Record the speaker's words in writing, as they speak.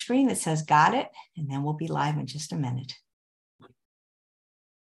screen that says got it, and then we'll be live in just a minute.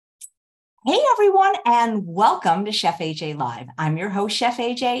 Hey everyone, and welcome to Chef AJ Live. I'm your host, Chef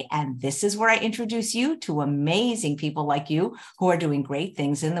AJ, and this is where I introduce you to amazing people like you who are doing great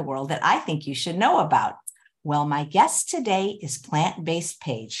things in the world that I think you should know about. Well, my guest today is plant-based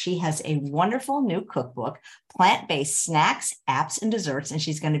Paige. She has a wonderful new cookbook, Plant-Based Snacks, Apps, and Desserts, and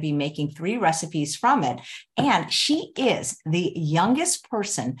she's going to be making 3 recipes from it. And she is the youngest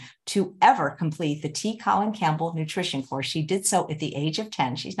person to ever complete the T. Colin Campbell nutrition course. She did so at the age of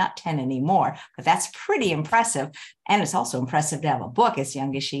 10. She's not 10 anymore, but that's pretty impressive. And it's also impressive to have a book as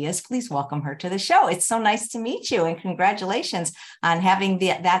young as she is. Please welcome her to the show. It's so nice to meet you, and congratulations on having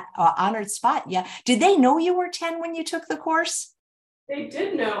that honored spot. Yeah. Did they know you were 10 when you took the course? They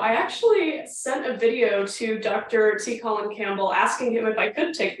did know. I actually sent a video to Dr. T. Colin Campbell asking him if I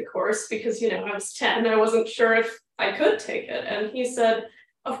could take the course because, I was 10. I wasn't sure if I could take it. And he said,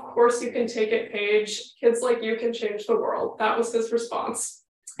 "Of course you can take it, Paige. Kids like you can change the world." That was his response.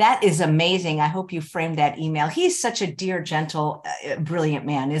 That is amazing. I hope you framed that email. He's such a dear, gentle, brilliant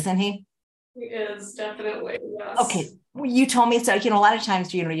man, isn't he? He is, definitely, yes. Okay. You told me, so, a lot of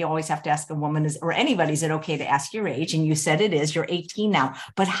times, you always have to ask a woman or anybody, is it okay to ask your age? And you said it is. You're 18 now.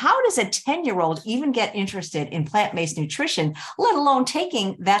 But how does a 10-year-old even get interested in plant-based nutrition, let alone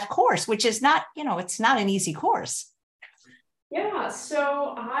taking that course, which is not, it's not an easy course? Yeah,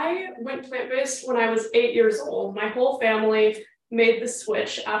 so I went plant-based when I was 8 years old. My whole family made the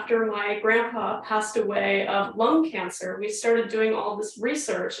switch after my grandpa passed away of lung cancer. We started doing all this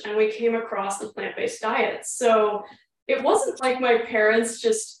research and we came across the plant-based diet. So it wasn't like my parents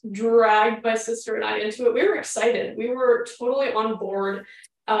just dragged my sister and I into it. We were excited. We were totally on board.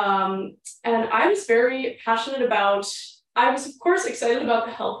 And I was very passionate about, I was of course excited about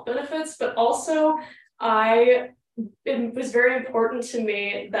the health benefits, but also it was very important to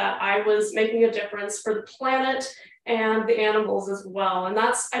me that I was making a difference for the planet and the animals as well. And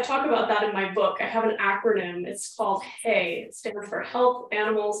I talk about that in my book. I have an acronym. It's called HAE. It stands for Health,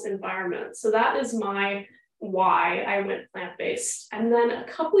 Animals, Environment. So that is my why I went plant-based. And then a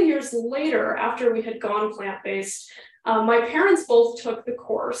couple of years later, after we had gone plant-based, my parents both took the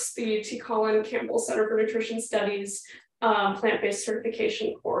course, the T. Colin Campbell Center for Nutrition Studies plant-based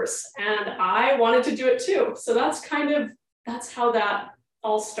certification course. And I wanted to do it too. So that's how that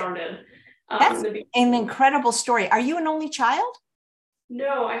all started. That's an incredible story. Are you an only child?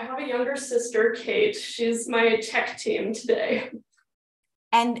 No, I have a younger sister, Kate. She's my tech team today.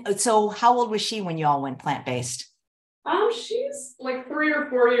 And so how old was she when you all went plant-based? She's like 3 or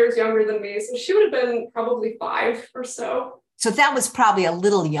 4 years younger than me. So she would have been probably 5 or so. So that was probably a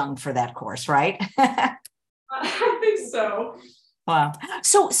little young for that course, right? I think so. Wow.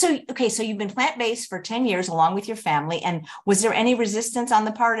 So you've been plant-based for 10 years along with your family. And was there any resistance on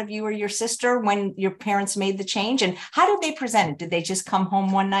the part of you or your sister when your parents made the change? And how did they present it? Did they just come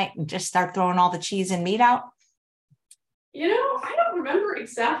home one night and just start throwing all the cheese and meat out? I don't remember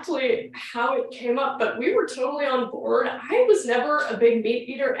exactly how it came up, but we were totally on board. I was never a big meat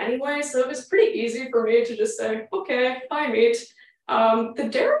eater anyway, so it was pretty easy for me to just say, okay, buy meat. The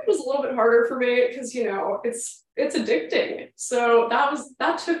dairy was a little bit harder for me because, it's addicting. So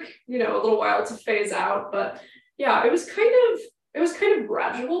that took, a little while to phase out, but yeah, it was kind of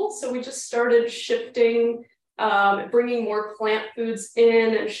gradual. So we just started shifting, bringing more plant foods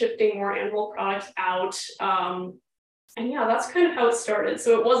in and shifting more animal products out. And yeah, that's kind of how it started.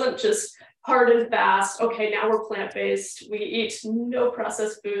 So it wasn't just hard and fast. Okay, now we're plant-based. We eat no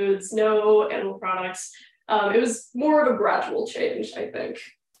processed foods, no animal products. It was more of a gradual change, I think.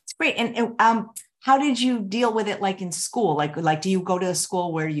 It's great. And how did you deal with it, like in school? Like, do you go to a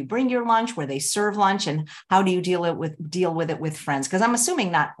school where you bring your lunch, where they serve lunch, and how do you deal with it with friends? Because I'm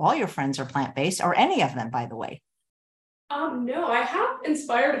assuming not all your friends are plant-based, or any of them, by the way. No, I have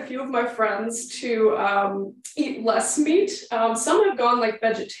inspired a few of my friends to eat less meat. Some have gone like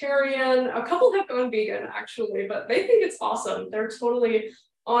vegetarian. A couple have gone vegan, actually, but they think it's awesome. They're totally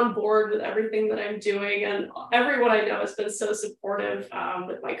on board with everything that I'm doing, and everyone I know has been so supportive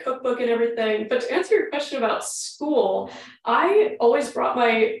with my cookbook and everything. But to answer your question about school, I always brought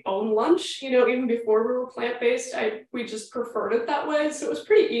my own lunch. Even before we were plant-based, we just preferred it that way, so it was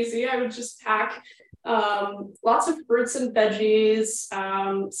pretty easy. I would just pack lots of fruits and veggies,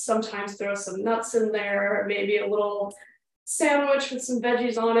 sometimes throw some nuts in there, maybe a little sandwich with some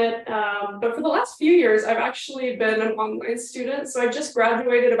veggies on it. But for the last few years, I've actually been an online student. So I just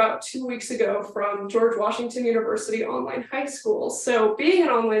graduated about 2 weeks ago from George Washington University Online High School. So being an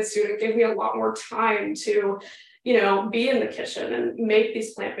online student gave me a lot more time to, be in the kitchen and make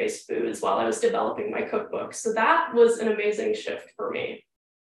these plant-based foods while I was developing my cookbook. So that was an amazing shift for me.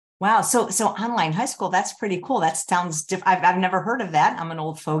 Wow. So online high school, that's pretty cool. That sounds different. I've never heard of that. I'm an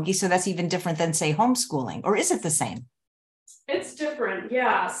old fogey. So that's even different than, say, homeschooling, or is it the same? It's different,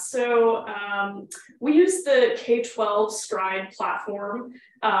 yeah. So we use the K-12 Stride platform.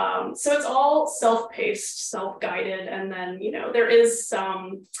 So it's all self-paced, self-guided, and then, there is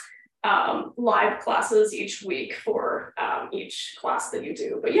some live classes each week for each class that you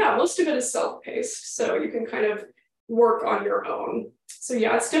do. But yeah, most of it is self-paced, so you can kind of work on your own. So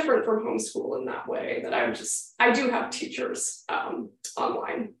yeah, it's different from homeschool in that way that I do have teachers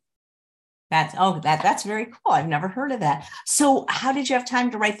online. That's very cool. I've never heard of that. So how did you have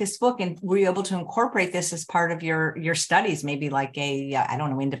time to write this book? And were you able to incorporate this as part of your studies, maybe like I don't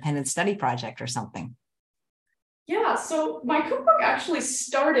know, independent study project or something? Yeah, so my cookbook actually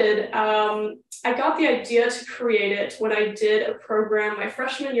started, I got the idea to create it when I did a program my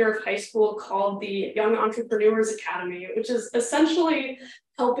freshman year of high school called the Young Entrepreneurs Academy, which is essentially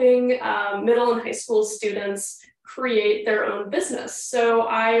helping middle and high school students create their own business. So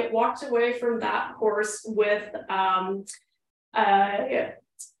I walked away from that course with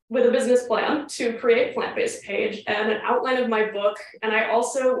a business plan to create Plant-Based Paige and an outline of my book. And I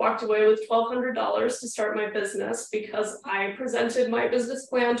also walked away with $1,200 to start my business because I presented my business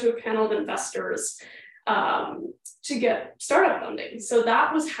plan to a panel of investors to get startup funding. So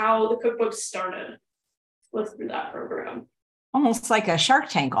that was how the cookbook started, was through that program. Almost like a Shark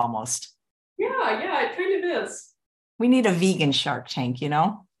Tank almost. Yeah, it kind of is. We need a vegan Shark Tank,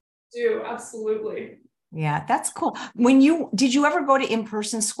 Do, absolutely. Yeah, that's cool. Did you ever go to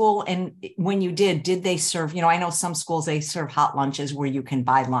in-person school? And when you did they serve, I know some schools, they serve hot lunches where you can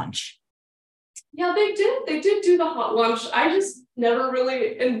buy lunch. Yeah, they did do the hot lunch. I just never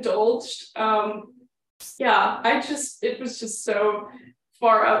really indulged. It was just so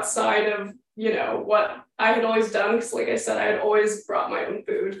far outside of, what I had always done. Because like I said, I had always brought my own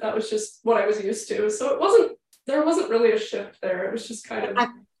food. That was just what I was used to. So there wasn't really a shift there. It was just kind of.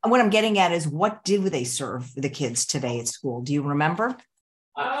 What I'm getting at is, what do they serve the kids today at school? Do you remember?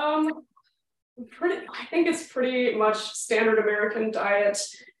 I think it's pretty much standard American diet.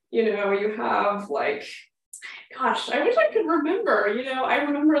 You have gosh, I wish I could remember. I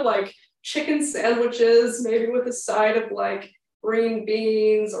remember chicken sandwiches, maybe with a side of green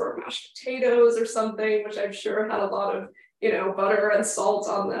beans or mashed potatoes or something, which I'm sure had a lot of, butter and salt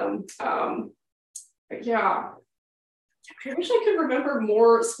on them. But yeah. I wish I could remember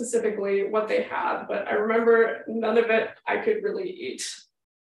more specifically what they had, but I remember none of it I could really eat.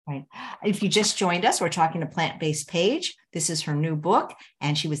 Right. If you just joined us, we're talking to Plant-Based Paige. This is her new book,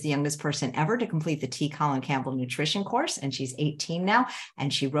 and she was the youngest person ever to complete the T. Colin Campbell nutrition course, and she's 18 now,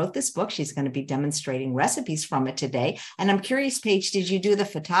 and she wrote this book. She's going to be demonstrating recipes from it today. And I'm curious, Paige, did you do the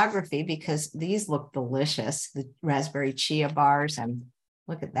photography? Because these look delicious, the raspberry chia bars, and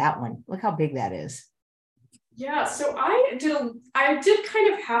look at that one. Look how big that is. Yeah, so I did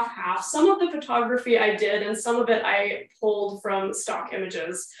kind of half. Some of the photography I did, and some of it I pulled from stock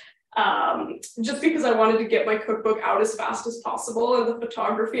images, just because I wanted to get my cookbook out as fast as possible, and the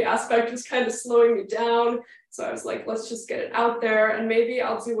photography aspect was kind of slowing me down. So I was like, let's just get it out there, and maybe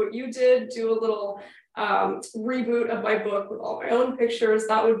I'll do what you did, do a little reboot of my book with all my own pictures.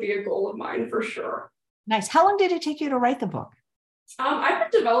 That would be a goal of mine for sure. Nice. How long did it take you to write the book? I've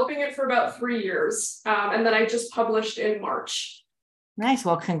been developing it for about 3 years, and then I just published in March. Nice.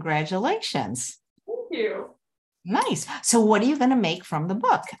 Well, congratulations. Thank you. Nice. So what are you going to make from the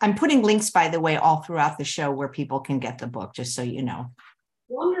book? I'm putting links, by the way, all throughout the show where people can get the book, just so you know.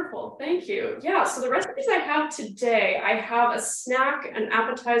 Wonderful. Thank you. Yeah. So the recipes I have today, I have a snack, an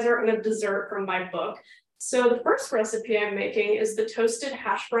appetizer, and a dessert from my book. So the first recipe I'm making is the toasted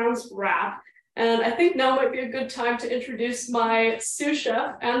hash browns wrap. And I think now might be a good time to introduce my sous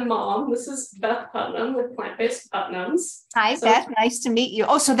chef and mom. This is Beth Putnam with Plant-Based Putnams. Hi, Beth. Nice to meet you.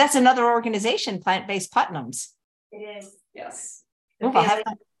 Oh, so that's another organization, Plant-Based Putnams. It is. Yes. Oh,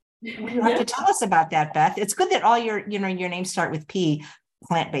 you have to tell us about that, Beth. It's good that all your names start with P.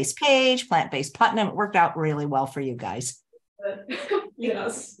 Plant-Based Paige, Plant-Based Putnam. It worked out really well for you guys.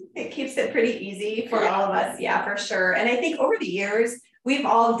 Yes. It keeps it pretty easy for all of us. Yeah, for sure. And I think over the years, we've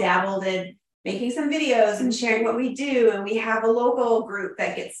all dabbled in making some videos and sharing what we do. And we have a local group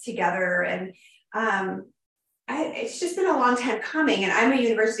that gets together, and it's just been a long time coming. And I'm a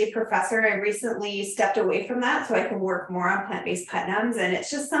university professor. I recently stepped away from that so I can work more on Plant-Based Putnams. And it's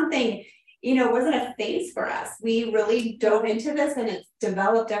just something, wasn't a phase for us. We really dove into this, and it's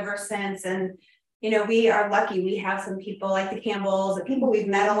developed ever since. And we are lucky. We have some people like the Campbells, the people we've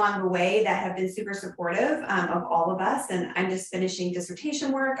met along the way that have been super supportive of all of us. And I'm just finishing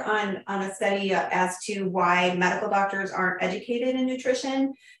dissertation work on a study as to why medical doctors aren't educated in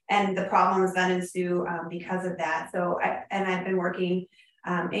nutrition and the problems that ensue because of that. So I've been working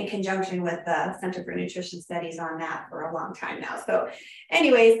in conjunction with the Center for Nutrition Studies on that for a long time now. So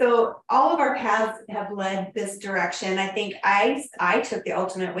anyway, so all of our paths have led this direction. I think I took the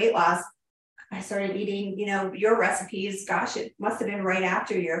ultimate weight loss. I started eating, your recipes. Gosh, it must have been right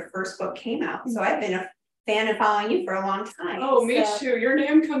after your first book came out. So I've been a fan of following you for a long time. Oh, me too. Your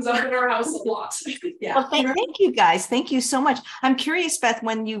name comes up in our house a lot. Yeah. Well, thank you guys. Thank you so much. I'm curious, Beth,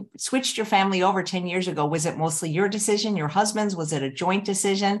 when you switched your family over 10 years ago, was it mostly your decision, your husband's? Was it a joint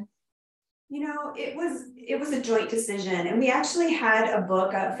decision? It was a joint decision. And we actually had a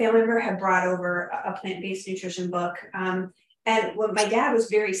book, a family member had brought over a plant-based nutrition book. And when my dad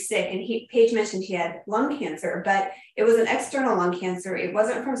was very sick, and Paige mentioned he had lung cancer, but it was an external lung cancer. It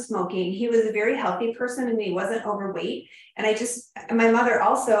wasn't from smoking. He was a very healthy person and he wasn't overweight. And my mother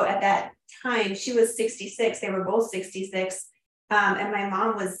also at that time, she was 66. They were both 66. And my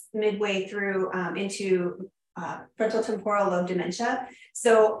mom was midway through into frontal temporal lobe dementia.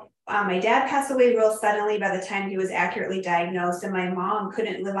 So my dad passed away real suddenly by the time he was accurately diagnosed, and my mom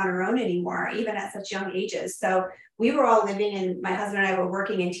couldn't live on her own anymore, even at such young ages. So we were all living, and my husband and I were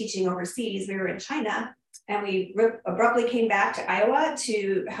working and teaching overseas. We were in China, and we abruptly came back to Iowa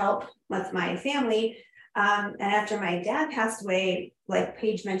to help with my family. And after my dad passed away, like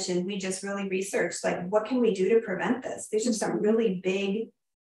Paige mentioned, we just really researched, like, what can we do to prevent this? These are some really big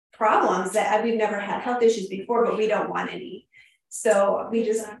problems that we've never had health issues before, but we don't want any. So we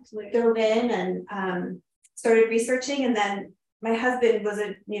just dove in and started researching. And then my husband was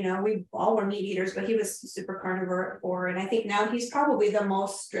we all were meat eaters, but he was super carnivore. And I think now he's probably the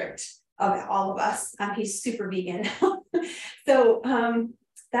most strict of all of us. He's super vegan. So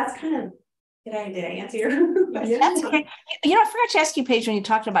that's kind of, did I answer your question? That's okay. I forgot to ask you, Paige, when you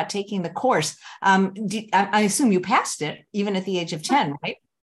talked about taking the course, I assume you passed it even at the age of 10, right?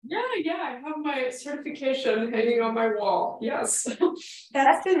 Yeah, I have my certification hanging on my wall. Yes.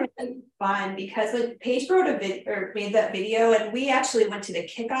 That's been really fun because when Paige made that video, and we actually went to the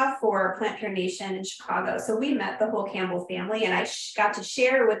kickoff for Plant Pure Nation in Chicago. So we met the whole Campbell family, and I got to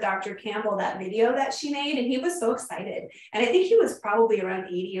share with Dr. Campbell that video that she made, and he was so excited. And I think he was probably around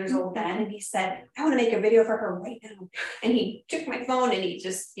 80 years old then, and he said, I want to make a video for her right now. And he took my phone and he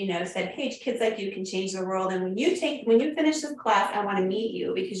just, said, Paige, kids like you can change the world. And when you finish this class, I want to meet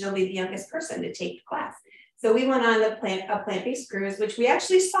you because you'll be the youngest person to take the class. So we went on a plant-based cruise, which we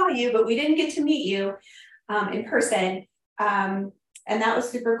actually saw you, but we didn't get to meet you in person. And that was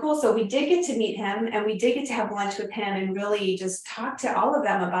super cool. So we did get to meet him, and we did get to have lunch with him and really just talk to all of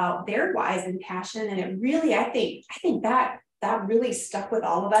them about their whys and passion. And it really, I think that really stuck with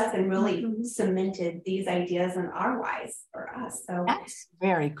all of us and really cemented these ideas and our whys for us. So that's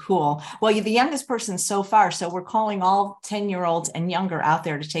very cool. Well, you're the youngest person so far, so we're calling all 10-year-olds and younger out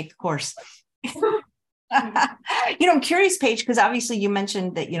there to take the course. I'm curious, Paige, because obviously you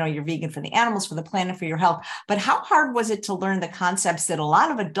mentioned that, you're vegan for the animals, for the planet, for your health, but how hard was it to learn the concepts that a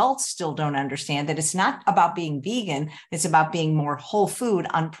lot of adults still don't understand, that it's not about being vegan, it's about being more whole food,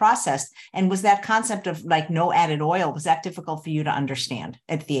 unprocessed? And was that concept of like no added oil, was that difficult for you to understand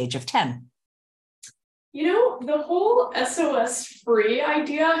at the age of 10? The whole SOS free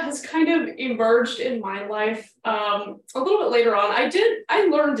idea has kind of emerged in my life a little bit later on. I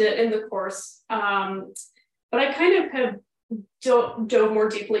learned it in the course, but I kind of have dove more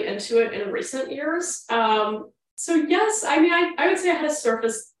deeply into it in recent years. So yes, I would say I had a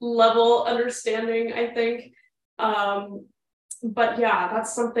surface level understanding, I think. But yeah,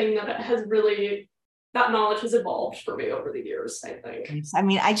 that's something that knowledge has evolved for me over the years, I think.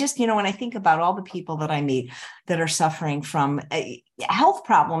 I just, when I think about all the people that I meet that are suffering from health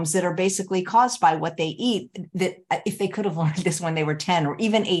problems that are basically caused by what they eat, that if they could have learned this when they were 10 or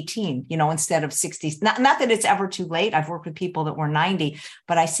even 18, instead of 60, not that it's ever too late. I've worked with people that were 90,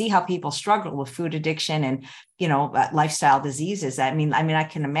 but I see how people struggle with food addiction and, lifestyle diseases. I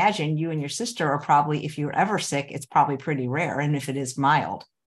can imagine you and your sister are probably, if you're ever sick, it's probably pretty rare. And if it is mild.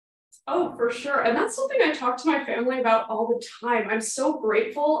 Oh, for sure. And that's something I talk to my family about all the time. I'm so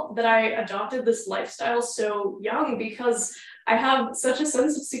grateful that I adopted this lifestyle so young because I have such a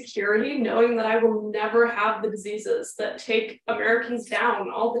sense of security knowing that I will never have the diseases that take Americans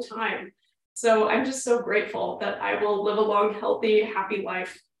down all the time. So I'm just so grateful that I will live a long, healthy, happy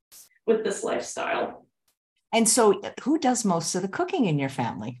life with this lifestyle. And so who does most of the cooking in your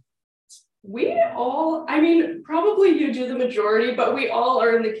family? I mean, probably you do the majority, but we all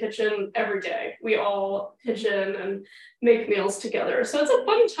are in the kitchen every day. We all pitch in and make meals together. So it's a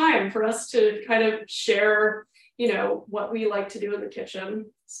fun time for us to kind of share, what we like to do in the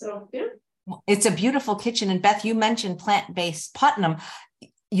kitchen. So, yeah. It's a beautiful kitchen. And Beth, you mentioned plant-based Putnam.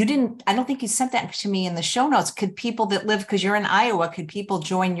 I don't think you sent that to me in the show notes. Could people that live, because you're in Iowa, could people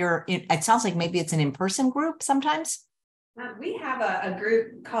join it sounds like maybe it's an in-person group sometimes? We have a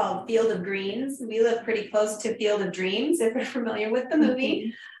group called Field of Greens. We live pretty close to Field of Dreams, if you're familiar with the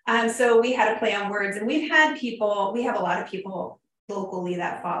movie. So we had a play on words, and we have a lot of people locally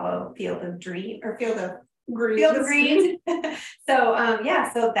that follow Field of Greens.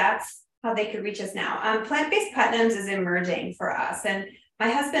 So that's how they could reach us now. Plant-based Putnams is emerging for us. And my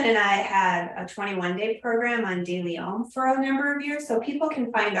husband and I had a 21-day program on De Leon for a number of years. So people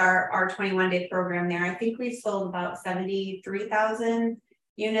can find our 21-day program there. I think we sold about 73,000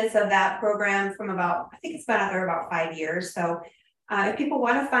 units of that program I think it's been out there about 5 years. So if people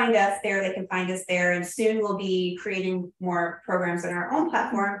want to find us there, they can find us there. And soon we'll be creating more programs on our own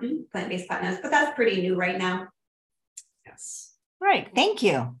platform, Plant-based Putnams, but that's pretty new right now. Yes. Right. Thank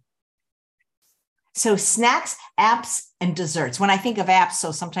you. So snacks, apps, and desserts. When I think of apps,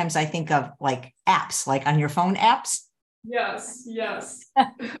 so sometimes I think of like apps, like on your phone apps. Yes.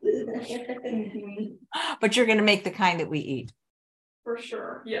 But you're going to make the kind that we eat. For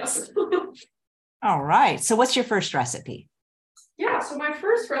sure. Yes. All right. So what's your first recipe? Yeah. So my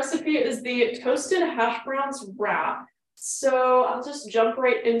first recipe is the toasted hash browns wrap. So I'll just jump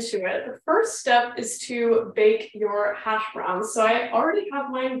right into it. The first step is to bake your hash browns. So I already have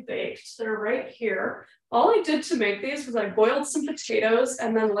mine baked. They're right here. All I did to make these was I boiled some potatoes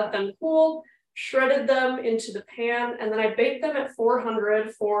and then let them cool, shredded them into the pan, and then I baked them at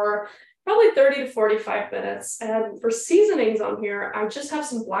 400 for probably 30 to 45 minutes. And for seasonings on here, I just have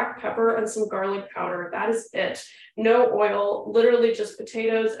some black pepper and some garlic powder. That is it. No oil, literally just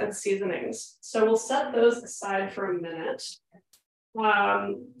potatoes and seasonings. So we'll set those aside for a minute.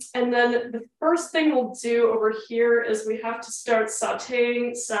 And then the first thing we'll do over here is we have to start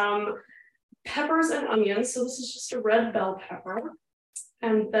sauteing some peppers and onions. So this is just a red bell pepper.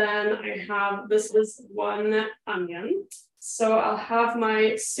 And then this is 1 onion. So I'll have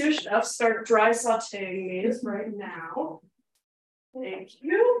my sous chef start dry sauteing these right now. Thank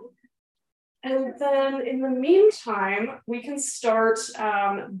you. And then in the meantime, we can start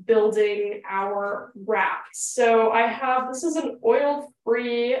building our wrap. So this is an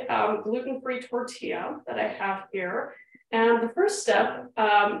oil-free, gluten-free tortilla that I have here. And the first step,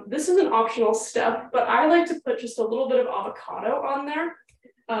 this is an optional step, but I like to put just a little bit of avocado on there.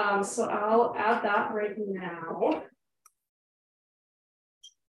 So I'll add that right now.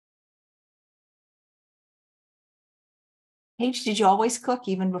 Paige, did you always cook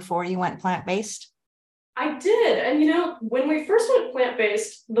even before you went plant-based? I did. And when we first went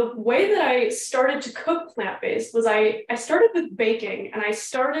plant-based, the way that I started to cook plant-based was I started with baking, and I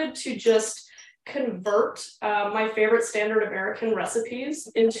started to just convert my favorite standard American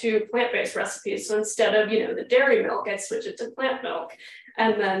recipes into plant-based recipes. So instead of, the dairy milk, I'd switch it to plant milk,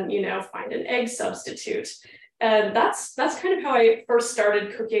 and then, find an egg substitute. And that's kind of how I first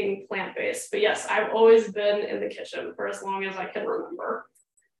started cooking plant-based. But yes, I've always been in the kitchen for as long as I can remember.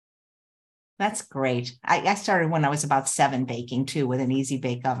 That's great. I started when I was about 7 baking too, with an easy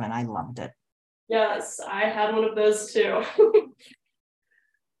bake oven. I loved it. Yes, I had one of those too.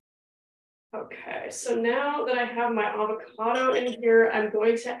 Okay, so now that I have my avocado in here, I'm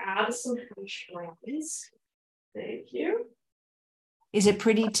going to add some hash browns. Thank you. Is it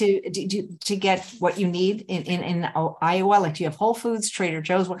pretty to get what you need in Iowa? Like, do you have Whole Foods, Trader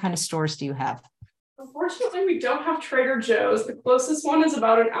Joe's? What kind of stores do you have? Unfortunately, we don't have Trader Joe's. The closest one is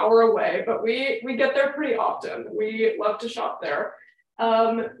about an hour away, but we get there pretty often. We love to shop there.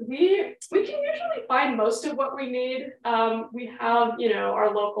 We can usually find most of what we need. We have,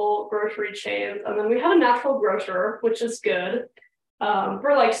 our local grocery chains, and then we have a natural grocer, which is good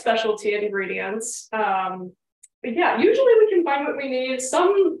for like specialty ingredients. But yeah, usually we can find what we need.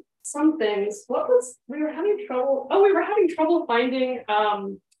 Some things. We were having trouble finding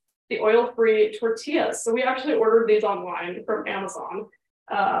the oil-free tortillas. So we actually ordered these online from Amazon.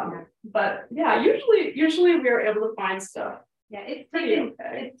 But yeah, usually we are able to find stuff. Yeah, it's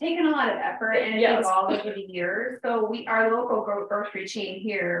taken a lot of effort, and it's evolved over the years. So our local grocery chain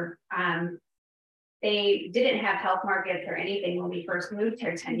here, they didn't have health markets or anything when we first moved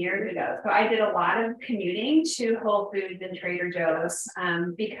here 10 years ago. So I did a lot of commuting to Whole Foods and Trader Joe's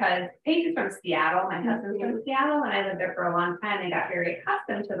because Paige is from Seattle. My husband's from Seattle, and I lived there for a long time. I got very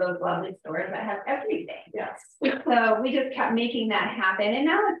accustomed to those lovely stores that have everything. Yes. So we just kept making that happen. And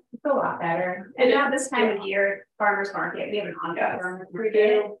now It's a lot better. And now this time of year, farmers market, we have an ongoing farmers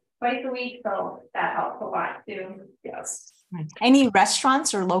market twice a week, so that helps a lot too. Yes. Any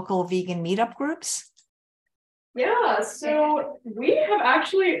restaurants or local vegan meetup groups? Yeah, so we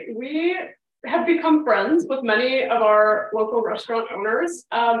have become friends with many of our local restaurant owners,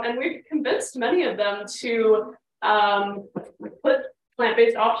 and we've convinced many of them to put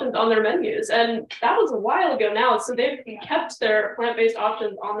plant-based options on their menus. And that was a while ago now, so they've kept their plant-based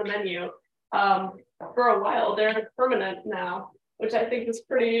options on the menu for a while. They're permanent now, which I think is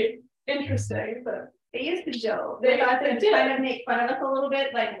pretty interesting. But they used to joke. They did kind of make fun of us a little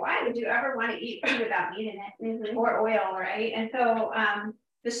bit, like, why would you ever want to eat food without meat in it or oil, right? And so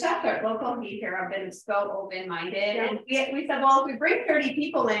the chefs at local heat here have been so open-minded, and we said, well, if we bring 30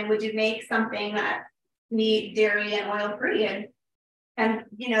 people in, would you make something that meat, dairy, and oil-free? And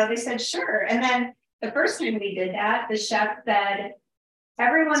they said sure. And then the first time we did that, the chef said,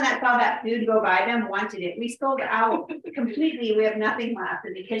 everyone that saw that food go by them wanted it. We sold out completely. We have nothing left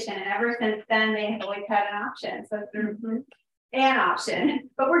in the kitchen. And ever since then, they have always had an option. So it's an option,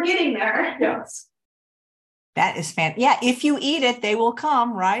 but we're getting there. yes. That is fantastic. Yeah, if you eat it, they will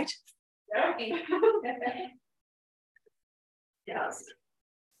come, right? Yeah. Yes.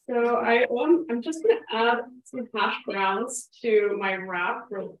 So I'm just going to add some hash browns to my wrap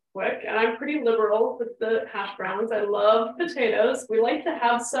real quick. And I'm pretty liberal with the hash browns. I love potatoes. We like to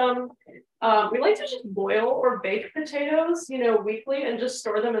have some, we like to just boil or bake potatoes, weekly, and just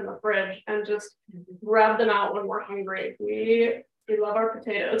store them in the fridge and just grab them out when we're hungry. We love our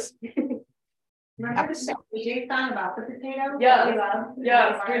potatoes. Remember the Veggie song about the potato? Yes,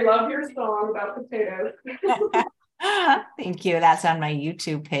 we love your song about potatoes. Thank you. That's on my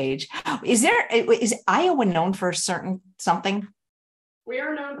YouTube page. Is Iowa known for something? We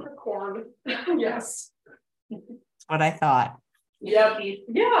are known for corn. Yes. That's what I thought. Yep.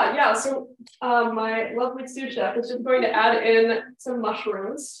 Yeah. So my lovely sous chef is just going to add in some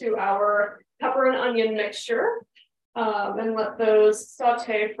mushrooms to our pepper and onion mixture and let those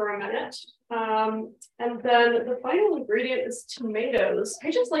saute for a minute. And then the final ingredient is tomatoes.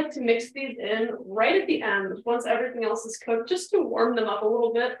 I just like to mix these in right at the end once everything else is cooked, just to warm them up a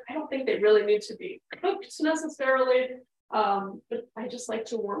little bit. I don't think they really need to be cooked necessarily, but I just like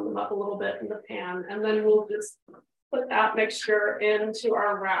to warm them up a little bit in the pan. And then we'll just put that mixture into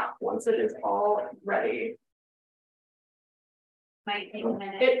our wrap once it is all ready. Might take a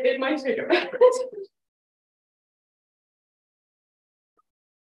minute. It might take a minute.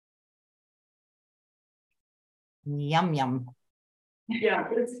 Yum, yum. Yeah,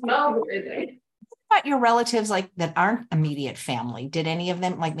 it smells amazing. What about your relatives that aren't immediate family? Did any of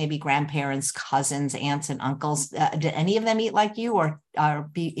them, like maybe grandparents, cousins, aunts, and uncles, did any of them eat like you or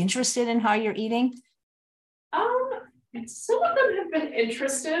be interested in how you're eating? Some of them have been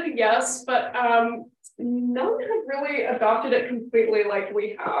interested, yes, but none have really adopted it completely like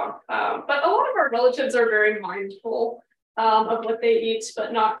we have. But a lot of our relatives are very mindful of what they eat,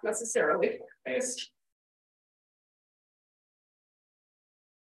 but not necessarily plant-based.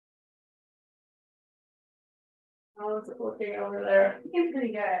 How's it looking over there? Looking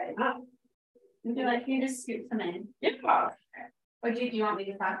pretty good. Would you just scoop some in? Yeah. Or do you want me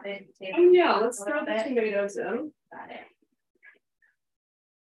to toss the potato? Yeah, let's throw the tomatoes in. Got it.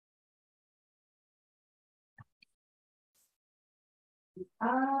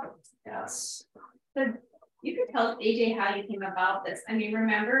 Yes. So you could tell AJ how you came about this. I mean,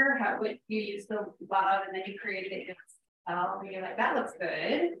 remember what you used the love and then you created it yourself and you're like, that looks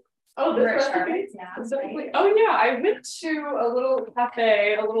good. Oh, the recipe? Yeah. Specifically. Oh yeah, I went to a little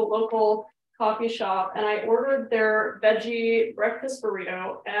cafe, a little local coffee shop, and I ordered their veggie breakfast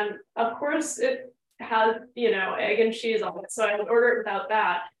burrito. And of course it had, egg and cheese on it. So I would order it without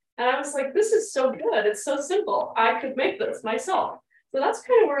that. And I was like, this is so good. It's so simple. I could make this myself. So that's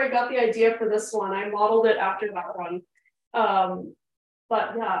kind of where I got the idea for this one. I modeled it after that one.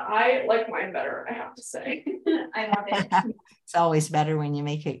 But yeah, I like mine better, I have to say. I love it. It's always better when you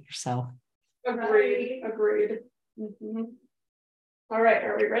make it yourself. Agreed. Mm-hmm. All right,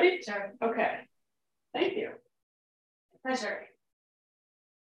 are we ready? Sure. Okay. Thank you. Pleasure.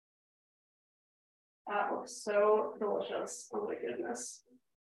 That looks so delicious. Oh my goodness.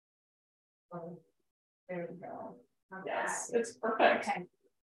 There we go. Yes, it's perfect. Okay.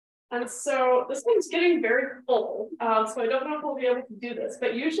 And so this one's getting very full. So I don't know if we'll be able to do this,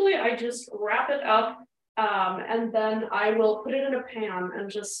 but usually I just wrap it up and then I will put it in a pan and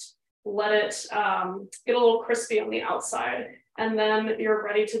just let it get a little crispy on the outside. and then you're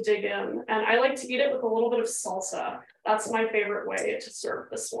ready to dig in. And I like to eat it with a little bit of salsa. That's my favorite way to serve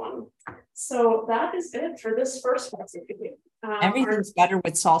this one. So that is it for this first recipe. Everything's better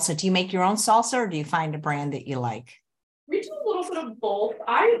with salsa. Do you make your own salsa, or do you find a brand that you like? We do a little bit of both.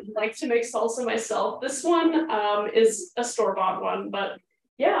 I like to make salsa myself. This one is a store-bought one, but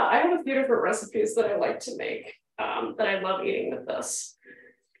yeah, I have a few different recipes that I like to make that I love eating with this.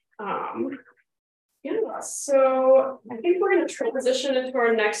 Yeah, so I think we're going to transition into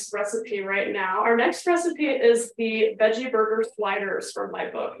our next recipe right now. Our next recipe is the veggie burger sliders from my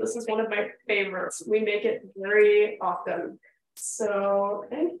book. This is one of my favorites. We make it very often. So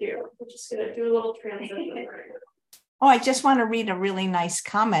thank you. I'm just going to do a little transition right now. Oh, I just want to read a really nice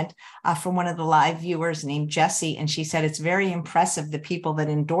comment from one of the live viewers named Jessie. And she said, it's very impressive the people that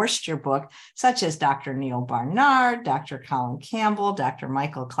endorsed your book, such as Dr. Neil Barnard, Dr. Colin Campbell, Dr.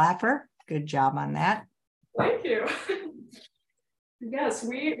 Michael Clapper. Good job on that. Thank you. Yes,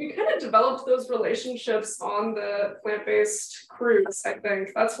 we kind of developed those relationships on the plant-based cruise, I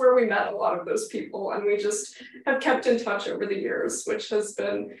think. That's where we met a lot of those people, and we just have kept in touch over the years, which has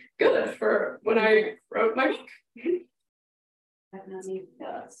been good for when I wrote my book. Definitely.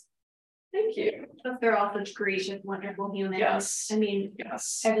 Yes. Thank you. But they're all such gracious, wonderful humans. Yes. I mean,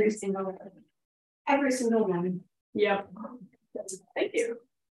 Yes. every single one. Yep. Thank you.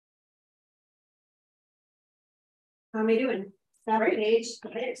 How am I doing? Great.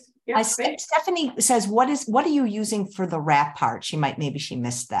 Paige. Yeah, Stephanie says, what are you using for the wrap part? Maybe she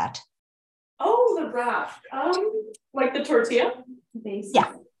missed that. Oh, the wrap. Like the tortilla?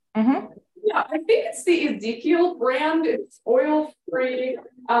 Yeah. Mm-hmm. Yeah, I think it's the Ezekiel brand. It's oil-free,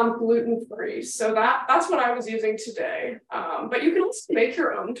 gluten-free. So that's what I was using today. But you can also make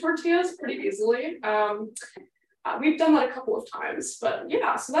your own tortillas pretty easily. We've done that a couple of times, but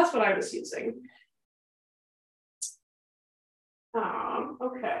yeah, so that's what I was using.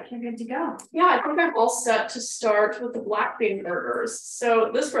 Okay. You're good to go. Yeah, I think I'm all set to start with the black bean burgers.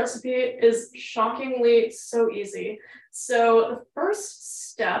 So this recipe is shockingly so easy. So the first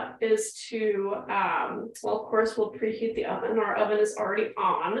step is to, well, of course, we'll preheat the oven. Our oven is already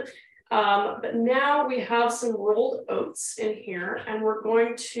on. But now we have some rolled oats in here, and we're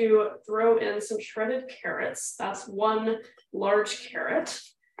going to throw in some shredded carrots. That's one large carrot.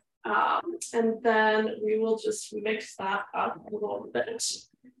 And then we will just mix that up a little bit.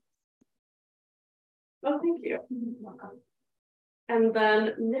 Oh, thank you. And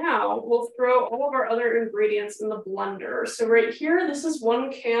then now we'll throw all of our other ingredients in the blender. So right here, this is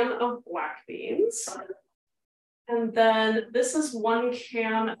 1 can of black beans. And then this is 1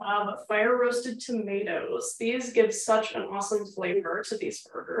 can of fire roasted tomatoes. These give such an awesome flavor to these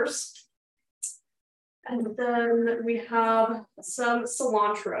burgers. And then we have some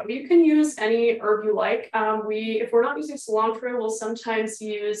cilantro. You can use any herb you like. If we're not using cilantro, we'll sometimes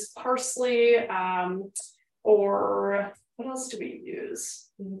use parsley, or what else do we use?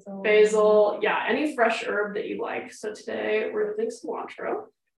 Basil. Yeah, any fresh herb that you like. So today we're using cilantro.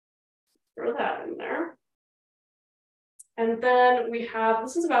 Throw that in there. And then we have,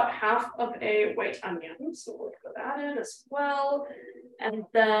 this is about half of a white onion. So we'll put that in as well. And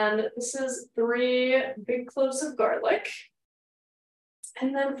then this is 3 big cloves of garlic.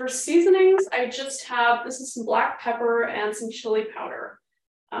 And then for seasonings, I just have, this is some black pepper and some chili powder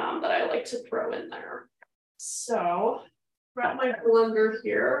that I like to throw in there. So grab my blender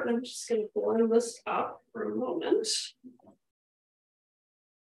here, and I'm just going to blend this up for a moment.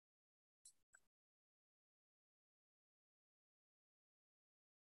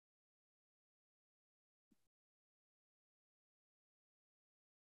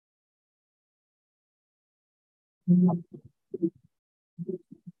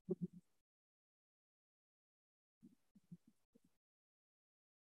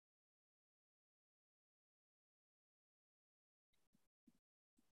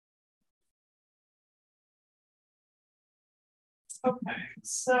 Okay,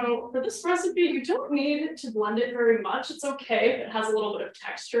 so for this recipe, you don't need to blend it very much. It's okay if it has a little bit of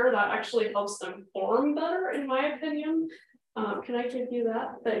texture. That actually helps them form better, in my opinion. Can I give you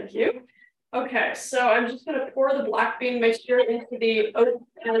that? Thank you. Okay, so I'm just going to pour the black bean mixture into the oat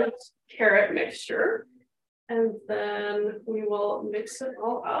and carrot mixture. And then we will mix it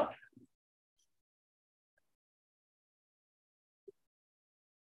all up.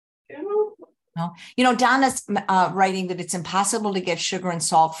 No. You know, Donna's writing that it's impossible to get sugar and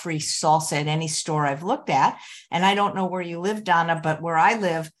salt-free salsa at any store I've looked at. And I don't know where you live, Donna, but where I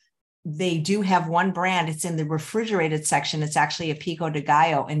live, they do have one brand. It's in the refrigerated section. It's actually a Pico de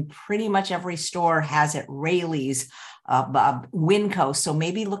Gallo, and pretty much every store has it. Rayleigh's, Winco. So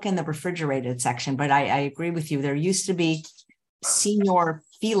maybe look in the refrigerated section. But I agree with you. There used to be Senior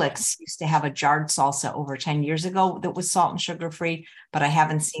Felix used to have a jarred salsa over 10 years ago that was salt and sugar free, but I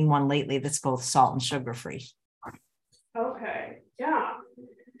haven't seen one lately that's both salt and sugar free. Okay, yeah.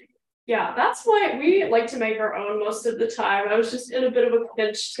 Yeah, that's why we like to make our own most of the time. I was just in a bit of a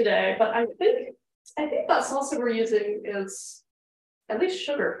pinch today, but I think that salsa we're using is at least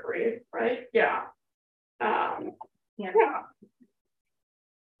sugar free, right? Yeah. Yeah.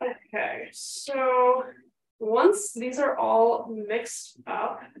 Okay, so once these are all mixed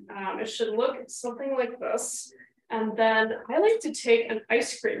up, it should look something like this. And then I like to take an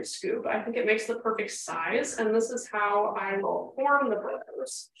ice cream scoop. I think it makes the perfect size. And this is how I will form the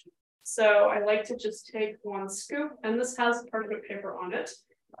burgers. So I like to just take one scoop, and this has part of the paper on it.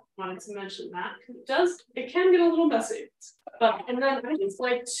 I wanted to mention that. It can get a little messy. And then I just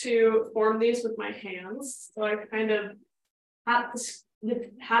like to form these with my hands. So I kind of pat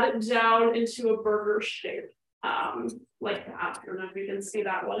it down into a burger shape, like that. I don't know if you can see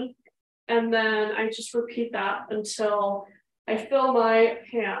that one. And then I just repeat that until I fill my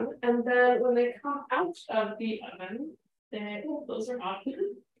pan. And then when they come out of the oven, those are hot.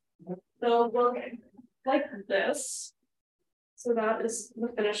 They'll look like this. So that is the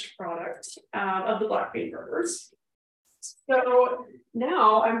finished product of the black bean burgers. So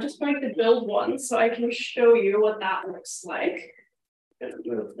now I'm just going to build one so I can show you what that looks like. I'm going to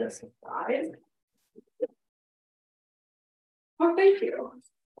move this aside. Oh, thank you.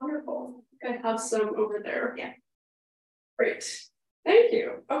 Wonderful. I have some over there. Yeah. Great. Thank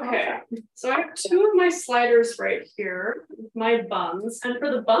you. Okay. So I have two of my sliders right here, my buns. And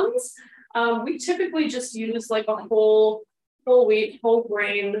for the buns, we typically just use like a whole wheat, whole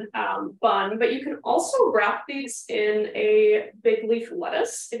grain bun, but you can also wrap these in a big leaf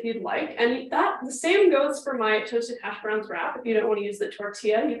lettuce if you'd like. And the same goes for my toasted hash browns wrap. If you don't want to use the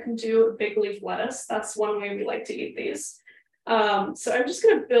tortilla, you can do a big leaf lettuce. That's one way we like to eat these. So I'm just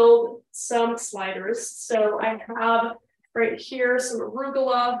going to build some sliders. So I have right here some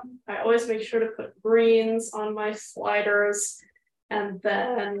arugula. I always make sure to put greens on my sliders. And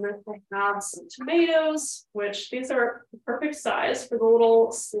then I have some tomatoes, which these are the perfect size for the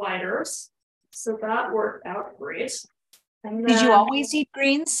little sliders. So that worked out great. And then, did you always eat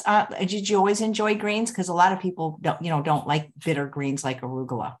greens? Did you always enjoy greens? Because a lot of people don't like bitter greens like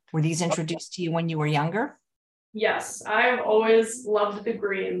arugula. Were these introduced to you when you were younger? Yes, I've always loved the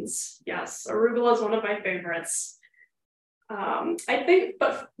greens. Yes, arugula is one of my favorites. I think,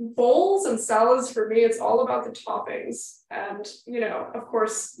 but bowls and salads for me, it's all about the toppings and, of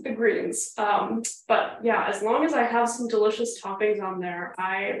course, the greens. But yeah, as long as I have some delicious toppings on there,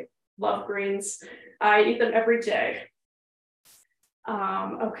 I love greens. I eat them every day.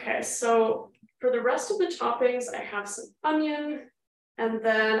 Okay, so for the rest of the toppings, I have some onion, and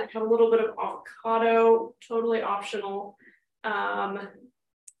then I have a little bit of avocado, totally optional. And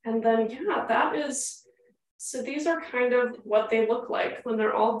then, yeah, that is... So these are kind of what they look like when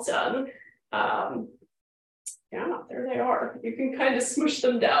they're all done. Yeah, there they are. You can kind of smush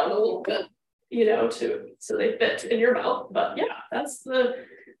them down a little bit, so they fit in your mouth. But yeah, that's the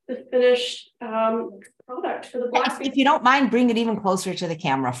finished product for the black bean. If you don't mind, bring it even closer to the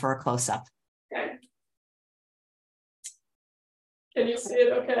camera for a close-up. Okay. Can you see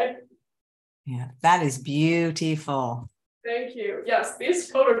it okay? Yeah, that is beautiful. Thank you. Yes, these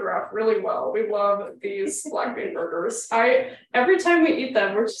photograph really well. We love these black bean burgers. Every time we eat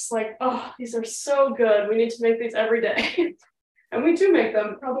them, we're just like, oh, these are so good. We need to make these every day. And we do make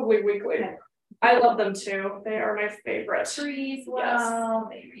them probably weekly. I love them too. They are my favorite. Freeze well,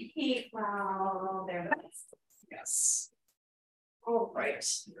 they reheat well, they're the best. Yes. All right.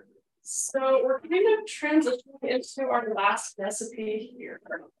 So we're kind of transitioning into our last recipe here.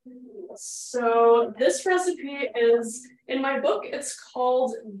 So this recipe is, in my book, it's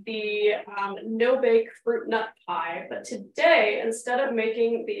called the no-bake fruit nut pie. But today, instead of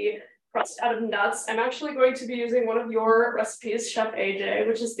making the crust out of nuts, I'm actually going to be using one of your recipes, Chef AJ,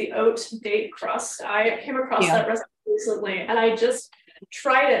 which is the oat date crust. I came across that recipe recently, and I just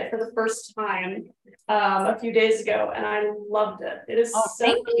tried it for the first time a few days ago, and I loved it. It is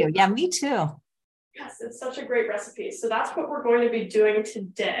thank you. Yeah, me too. Yes, it's such a great recipe. So that's what we're going to be doing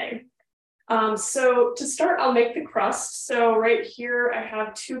today. So to start, I'll make the crust. So right here, I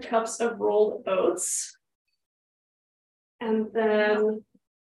have 2 cups of rolled oats. And then,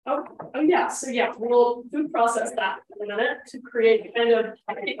 oh yeah, so yeah, we'll food process that in a minute to create kind of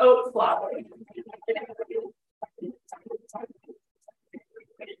the oat flour.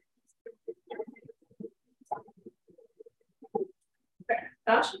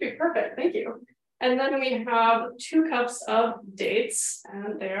 That should be perfect, thank you. And then we have 2 cups of dates,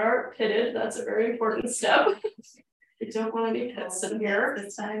 and they are pitted. That's a very important step. don't want any hits in here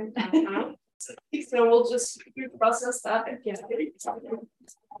this time. So we'll just process that again.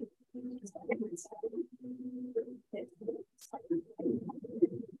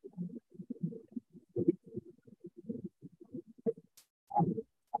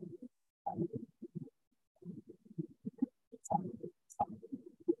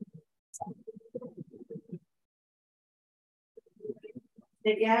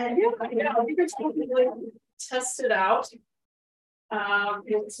 Yeah, we can totally test it out.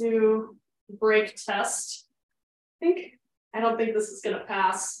 We'll do break test. I don't think this is gonna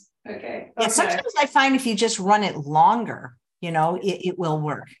pass. Okay. Yeah, sometimes I find if you just run it longer, it will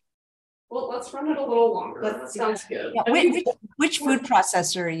work. Well, let's run it a little longer. That sounds good. Yeah, which food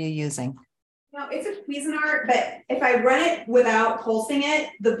processor are you using? No, it's a Cuisinart, but if I run it without pulsing it,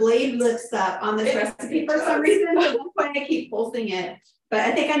 the blade lifts up on this recipe for some reason. So at one point I keep pulsing it. But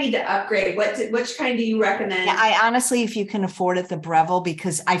I think I need to upgrade. Which kind do you recommend? Yeah, I honestly, if you can afford it, the Breville,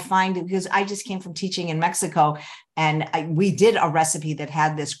 because I find it, because I just came from teaching in Mexico and we did a recipe that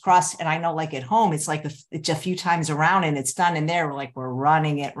had this crust. And I know like at home, it's like it's a few times around and it's done. And there we're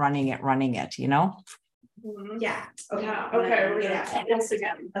running it. Yeah. Okay. Yeah. Okay. We're gonna try this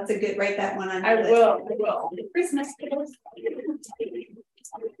again. That's a good, write that one on. I will. Christmas.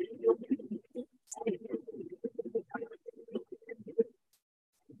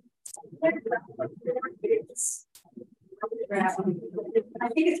 I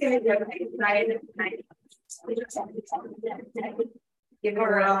think it's gonna be okay. Give it a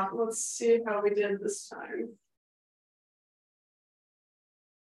whirl. Let's see how we did this time.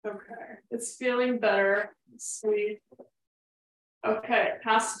 Okay, it's feeling better. Let's see. Okay,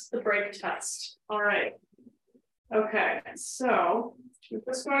 passed the break test. All right. Okay, so I'm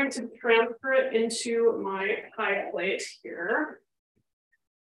just going to transfer it into my pie plate here.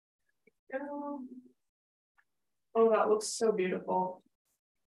 Oh, that looks so beautiful.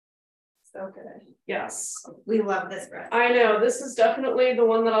 So good. Yes. We love this bread. I know, this is definitely the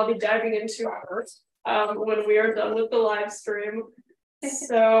one that I'll be diving into first when we are done with the live stream.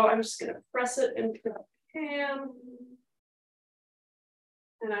 So I'm just going to press it into the pan.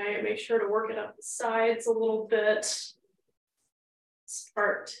 And I make sure to work it up the sides a little bit. This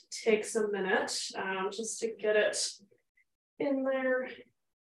part takes a minute just to get it in there.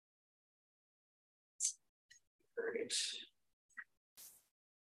 Great.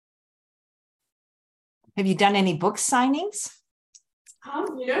 Have you done any book signings? I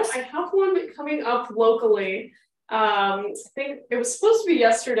have one coming up locally. I think it was supposed to be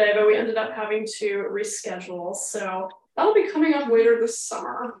yesterday, but we ended up having to reschedule. So that'll be coming up later this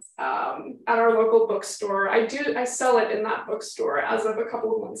summer at our local bookstore. I sell it in that bookstore as of a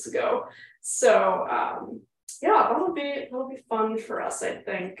couple of months ago. So yeah, that'll be fun for us. I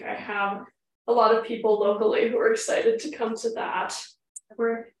think I have a lot of people locally who are excited to come to that.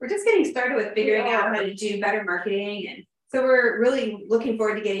 We're just getting started with figuring out how to do better marketing, and so we're really looking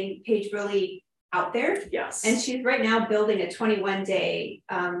forward to getting Paige really out there. Yes, and she's right now building a 21-day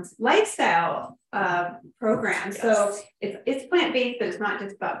lifestyle program. Yes. So it's plant-based, but it's not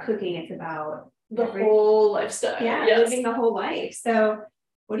just about cooking; it's about the whole lifestyle. Yeah, yes. Living the whole life. So,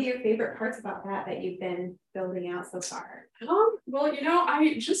 what are your favorite parts about that you've been building out so far? Well,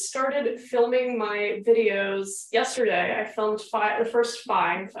 I just started filming my videos yesterday. I filmed the first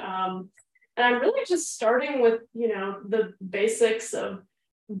 5. And I'm really just starting with, the basics of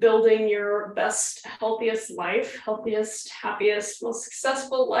building your best, healthiest life, healthiest, happiest, most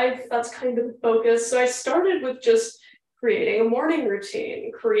successful life. That's kind of the focus. So I started with just creating a morning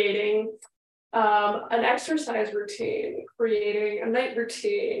routine, creating an exercise routine, creating a night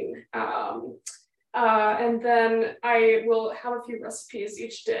routine, and then I will have a few recipes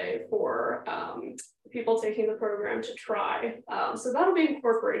each day for people taking the program to try. So that'll be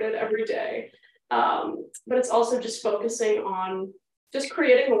incorporated every day. But it's also just focusing on just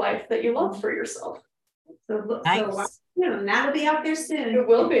creating a life that you love for yourself. So, nice. That'll be out there soon. It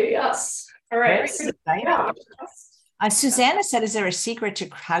will be, yes. All right. Yeah. Susanna said, is there a secret to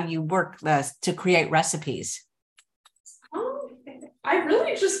how you work to create recipes? I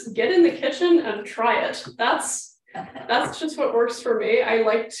really just get in the kitchen and try it. That's just what works for me. I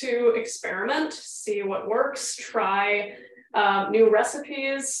like to experiment, see what works, try new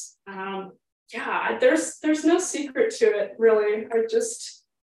recipes. Yeah, there's no secret to it, really.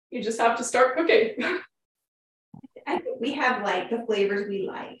 You just have to start cooking. I think we have the flavors we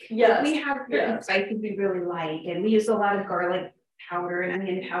like. Yeah, we have certain spices we really like, and we use a lot of garlic powder and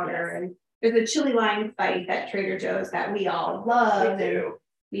onion powder, and there's a chili lime spice at Trader Joe's that we all love. We do.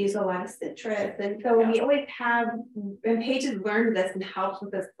 We use a lot of citrus, and so we always have. And Paige has learned this and helps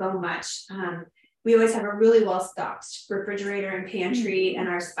with us so much. we always have a really well stocked refrigerator and pantry, and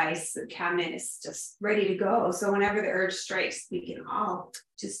our spice cabinet is just ready to go. So whenever the urge strikes, we can all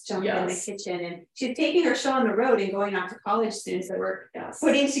just jump in the kitchen. And she's taking her show on the road and going off to college soon. So we're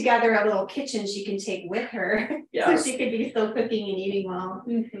putting together a little kitchen she can take with her. So she could be still cooking and eating well.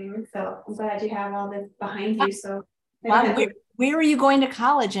 So I'm glad you have all this behind you. So where are you going to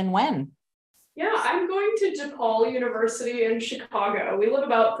college and when? Yeah, I'm going to DePaul University in Chicago. We live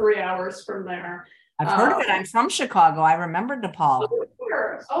about 3 hours from there. I've heard of it. I'm from Chicago. I remember DePaul.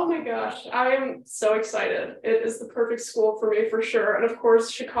 Oh my gosh, I am so excited. It is the perfect school for me for sure. And of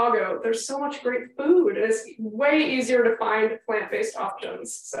course, Chicago, there's so much great food. It's way easier to find plant-based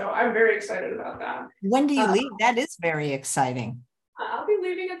options. So I'm very excited about that. When do you leave? That is very exciting. I'll be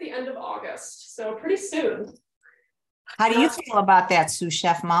leaving at the end of August, so pretty soon. How do you feel about that, sous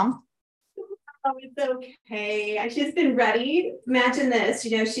chef mom? Oh, it's okay. She's been ready. Imagine this,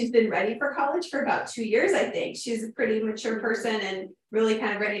 she's been ready for college for about 2 years, I think. She's a pretty mature person and really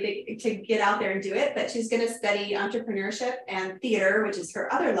kind of ready to get out there and do it. But she's going to study entrepreneurship and theater, which is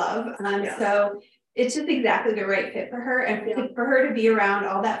her other love. So it's just exactly the right fit for her, and for her to be around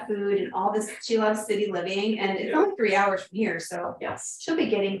all that food and all this. She loves city living, and it's only 3 hours from here. So she'll be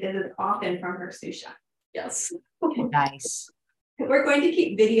getting visits often from her sous chef. Yes. Nice. We're going to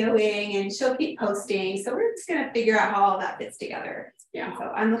keep videoing and she'll keep posting. So we're just going to figure out how all that fits together. Yeah. So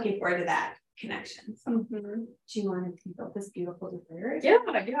I'm looking forward to that connection. So, do you want to build this beautiful dessert? Yeah.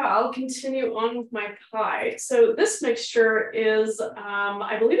 I'll continue on with my pie. So this mixture is,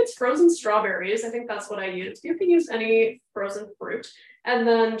 I believe it's frozen strawberries. I think that's what I used. You can use any frozen fruit, and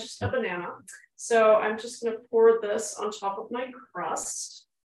then just a banana. So I'm just going to pour this on top of my crust.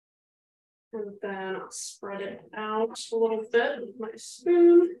 And then I'll spread it out a little bit with my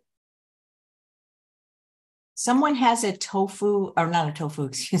spoon. Someone has a tofu, or not a tofu,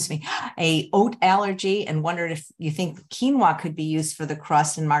 excuse me, a oat allergy, and wondered if you think quinoa could be used for the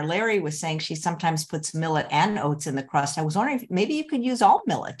crust. And Marlary was saying she sometimes puts millet and oats in the crust. I was wondering if maybe you could use all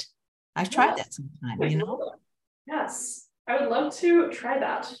millet. I've tried that sometime, Yes, I would love to try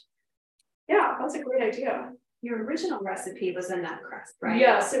that. Yeah, that's a great idea. Your original recipe was a nut crust, right?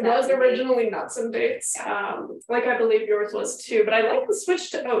 Yes, it was originally nuts and dates, like I believe yours was too, but I like the switch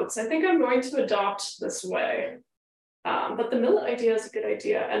to oats. I think I'm going to adopt this way. But the millet idea is a good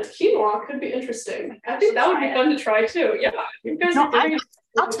idea, and quinoa could be interesting. I think that would be fun to try too. Yeah, you guys are doing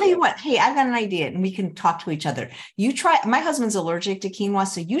I'll tell you what, hey, I've got an idea and we can talk to each other. You try, my husband's allergic to quinoa,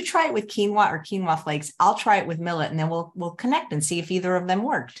 so you try it with quinoa or quinoa flakes. I'll try it with millet, and then we'll connect and see if either of them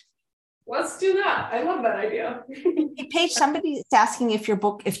worked. Let's do that. I love that idea. Hey, Paige, somebody is asking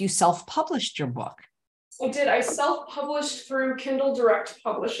if you self-published your book. I did. I self-published through Kindle Direct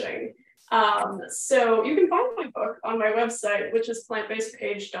Publishing. So you can find my book on my website, which is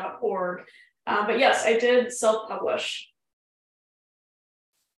plantbasedpage.org. But yes, I did self-publish.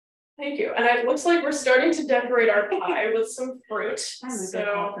 Thank you. And it looks like we're starting to decorate our pie with some fruit.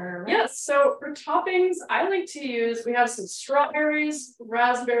 So yes, so for toppings, I like to use, we have some strawberries,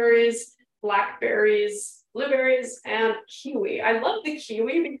 raspberries, blackberries, blueberries, and kiwi. I love the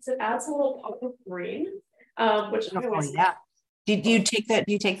kiwi because it adds a little pop of green, which I always like. Do you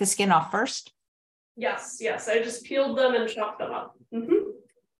take the skin off first? Yes, I just peeled them and chopped them up.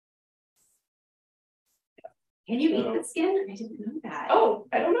 Can you eat the skin? I didn't know that. Oh,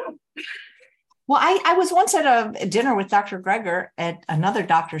 I don't know. Well, I was once at a dinner with Dr. Greger at another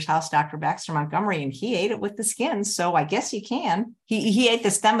doctor's house, Dr. Baxter Montgomery, and he ate it with the skin. So I guess you can. He ate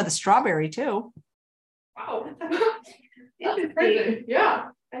the stem of the strawberry too. Wow. That's crazy. Yeah,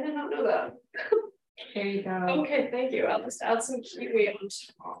 I did not know that. There you go. Okay, thank you. I'll just add some kiwi on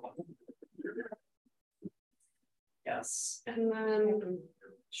top. Yes, and then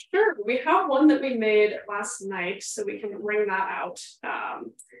sure, we have one that we made last night, so we can bring that out.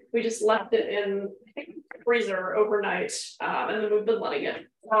 We just left it in, I think, the freezer overnight, and then we've been letting it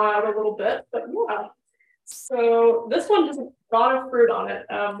thaw out a little bit. But yeah, so this one has a lot of fruit on it.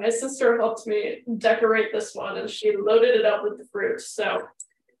 My sister helped me decorate this one, and she loaded it up with the fruit. So,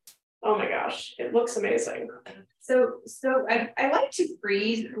 oh my gosh, it looks amazing. So I like to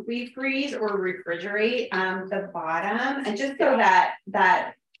refreeze or refrigerate the bottom, and just so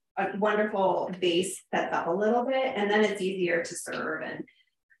that a wonderful base sets up a little bit, and then it's easier to serve. And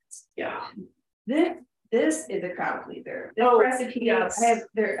yeah, this is a crowd pleaser. This recipe, yes.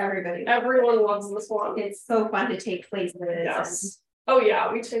 Everyone loves this one. It's so fun to take places. Yes. Oh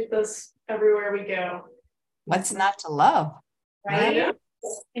yeah, we take this everywhere we go. What's not to love? Right?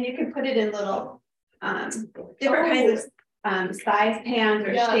 And you can put it in little different kinds of size pans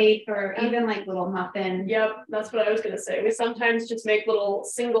or shape or even like little muffin. Yep, that's what I was gonna say. We sometimes just make little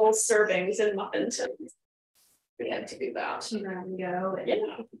single servings in muffin tins. We like to do that. There we go.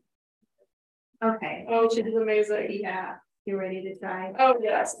 Yeah. Okay. Oh, which is amazing. Yeah. You ready to try? Oh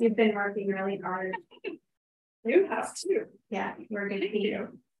yes, You've been working really hard. you have to. Yeah, we're gonna see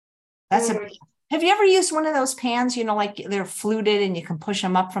you. Have you ever used one of those pans, you know, like they're fluted and you can push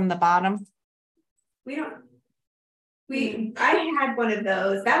them up from the bottom? I had one of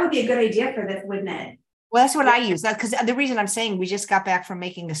those. That would be a good idea for this, wouldn't it? Well, that's what I use. That because the reason I'm saying we just got back from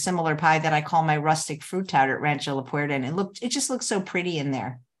making a similar pie that I call my rustic fruit tart at Rancho La Puerta, and it just looks so pretty in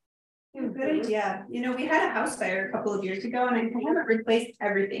there. Good idea. You know, we had a house fire a couple of years ago and I haven't replaced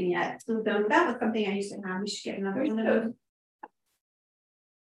everything yet. So that was something I used to have. We should get another one of those.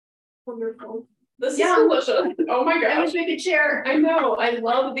 Wonderful. This is delicious. Oh my gosh. I wish we could share. I know. I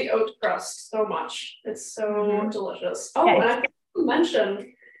love the oat crust so much. It's so delicious. Oh, and I forgot to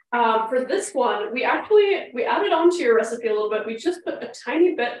mention, for this one, we added on to your recipe a little bit. We just put a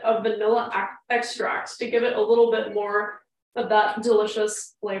tiny bit of vanilla extract to give it a little bit more of that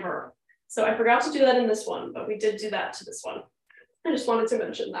delicious flavor. So I forgot to do that in this one, but we did do that to this one. I just wanted to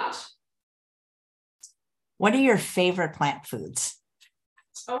mention that. What are your favorite plant foods?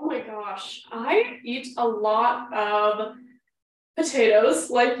 Oh my gosh, I eat a lot of potatoes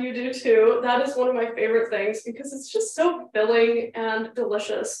like you do too. That is one of my favorite things because it's just so filling and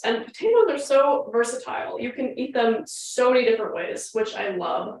delicious. And potatoes are so versatile. You can eat them so many different ways, which I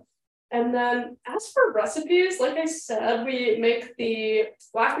love. And then as for recipes, like I said, we make the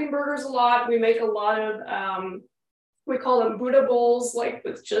black bean burgers a lot. We make a lot of, we call them Buddha bowls, like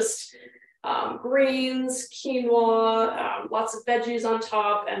with just greens, quinoa, lots of veggies on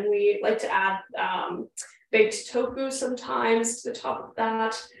top. And we like to add baked tofu sometimes to the top of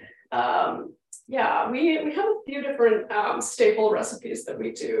that. Yeah, we have a few different staple recipes that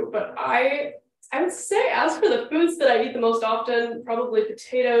we do, but I would say as for the foods that I eat the most often, probably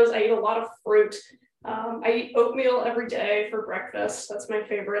potatoes. I eat a lot of fruit. I eat oatmeal every day for breakfast. That's my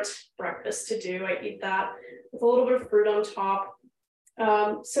favorite breakfast to do. I eat that with a little bit of fruit on top.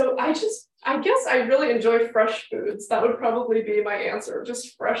 So I guess I really enjoy fresh foods. That would probably be my answer.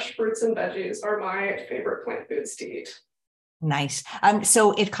 Just fresh fruits and veggies are my favorite plant foods to eat. Nice.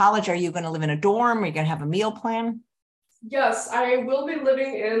 So at college, are you going to live in a dorm? Are you going to have a meal plan? Yes, I will be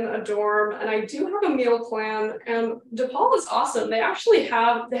living in a dorm and I do have a meal plan, and DePaul is awesome. They have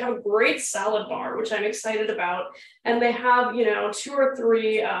a great salad bar, which I'm excited about. And they have, 2 or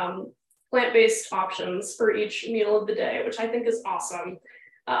 3 plant-based options for each meal of the day, which I think is awesome.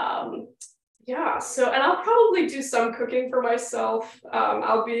 Yeah, and I'll probably do some cooking for myself.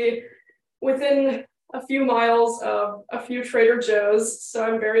 I'll be within a few miles of a few Trader Joe's, so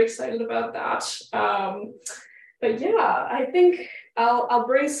I'm very excited about that. But yeah, I think I'll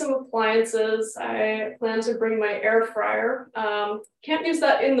bring some appliances. I plan to bring my air fryer. Can't use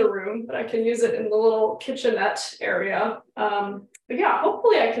that in the room, but I can use it in the little kitchenette area. But yeah,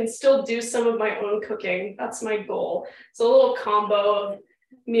 hopefully I can still do some of my own cooking. That's my goal. So a little combo of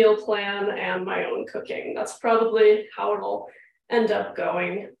meal plan and my own cooking. That's probably how it'll end up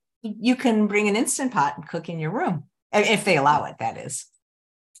going. You can bring an Instant Pot and cook in your room, if they allow it, that is.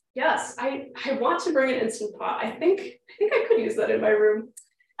 Yes, I want to bring an Instant Pot. I think I could use that in my room.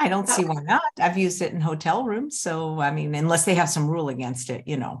 I don't see why not. I've used it in hotel rooms. So, I mean, unless they have some rule against it,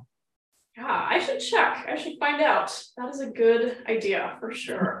 Yeah, I should check. I should find out. That is a good idea for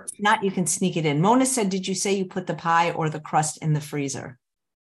sure. If not, you can sneak it in. Mona said, did you say you put the pie or the crust in the freezer?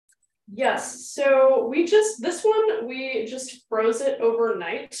 Yes, so we just froze it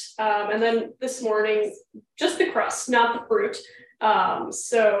overnight. And then this morning, just the crust, not the fruit. And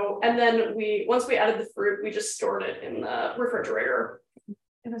then once we added the fruit, we just stored it in the refrigerator.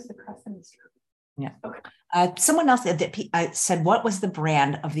 It was the crust and the syrup. Yeah. Okay. Someone else said, what was the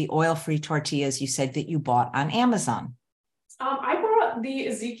brand of the oil-free tortillas you said that you bought on Amazon? I bought the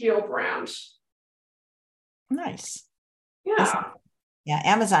Ezekiel brand. Nice. Yeah. Yeah,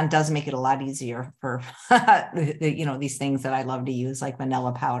 Amazon does make it a lot easier for these things that I love to use, like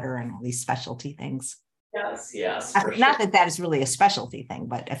vanilla powder and all these specialty things. Yes. Not that is really a specialty thing,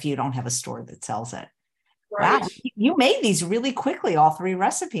 but if you don't have a store that sells it. Right. Wow, you made these really quickly, all 3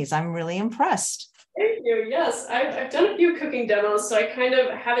 recipes. I'm really impressed. Thank you. Yes, I've done a few cooking demos, so I kind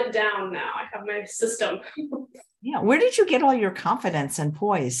of have it down now. I have my system. Yeah, where did you get all your confidence and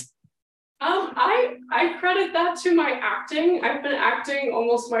poise? I credit that to my acting. I've been acting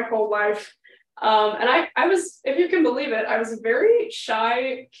almost my whole life. And I was, if you can believe it, I was a very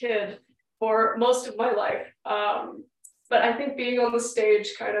shy kid for most of my life. But I think being on the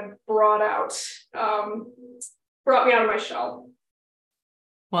stage kind of brought out brought me out of my shell.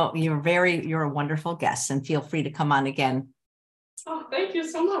 Well, you're a wonderful guest, and feel free to come on again. Oh, thank you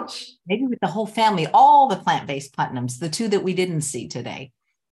so much. Maybe with the whole family, all the plant-based Putnams, the two that we didn't see today.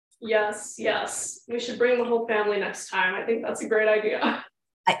 Yes. We should bring the whole family next time. I think that's a great idea.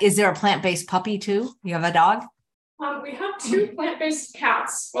 Is there a plant-based puppy too? You have a dog? We have 2 plant-based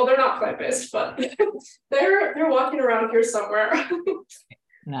cats. Well, they're not plant-based, but they're walking around here somewhere.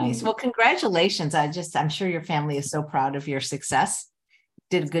 Nice. Well, congratulations. I'm sure your family is so proud of your success.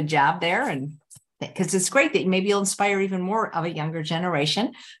 Did a good job there. And because it's great that maybe you'll inspire even more of a younger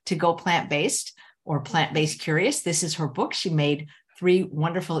generation to go plant-based or plant-based curious. This is her book. She made 3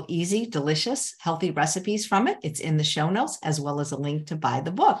 wonderful, easy, delicious, healthy recipes from it. It's in the show notes, as well as a link to buy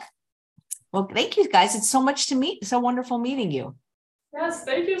the book. Well, thank you guys. It's so much to meet. So wonderful meeting you. Yes,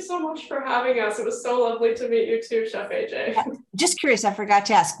 thank you so much for having us. It was so lovely to meet you too, Chef AJ. Just curious, I forgot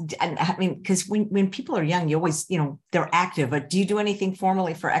to ask. I mean, because when people are young, you always, they're active, but do you do anything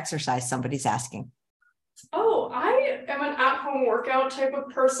formally for exercise? Somebody's asking. Oh, I am an at-home workout type of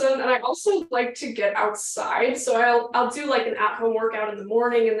person, and I also like to get outside. So I'll do like an at-home workout in the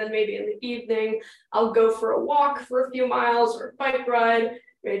morning, and then maybe in the evening, I'll go for a walk for a few miles or a bike ride,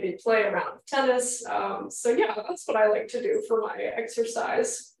 maybe play around tennis. So yeah, that's what I like to do for my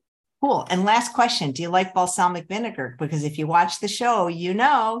exercise. Cool. And last question, do you like balsamic vinegar? Because if you watch the show, you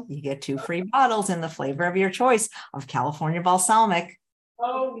get 2 free bottles in the flavor of your choice of California balsamic.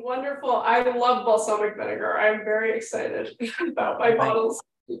 Oh, wonderful. I love balsamic vinegar. I'm very excited about my bottles.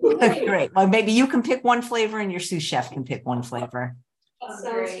 Great. Well, maybe you can pick one flavor and your sous chef can pick one flavor. That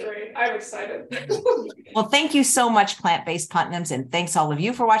sounds great. I'm excited. Well, thank you so much, Plant-Based Putnams, and thanks all of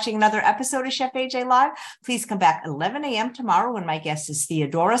you for watching another episode of Chef AJ Live. Please come back 11 a.m. tomorrow when my guest is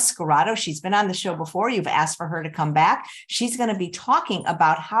Theodora Scarato. She's been on the show before. You've asked for her to come back. She's going to be talking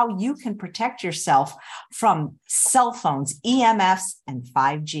about how you can protect yourself from cell phones, EMFs, and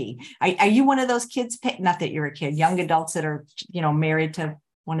 5G. Are you one of those kids? Not that you're a kid, young adults that are, married to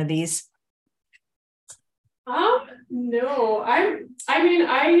one of these? No, I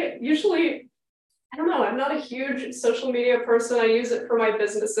don't know. I'm not a huge social media person. I use it for my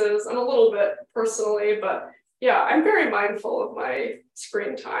businesses and a little bit personally, but yeah, I'm very mindful of my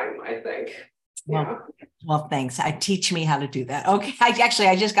screen time, I think. Well, thanks. Teach me how to do that. Okay.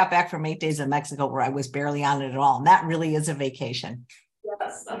 I just got back from 8 days in Mexico where I was barely on it at all. And that really is a vacation.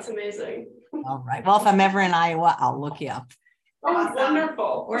 Yes, that's amazing. All right. Well, if I'm ever in Iowa, I'll look you up. Oh, awesome.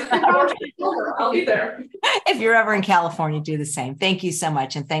 Wonderful. I'll be there. If you're ever in California, do the same. Thank you so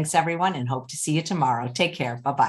much. And thanks, everyone. And hope to see you tomorrow. Take care. Bye-bye.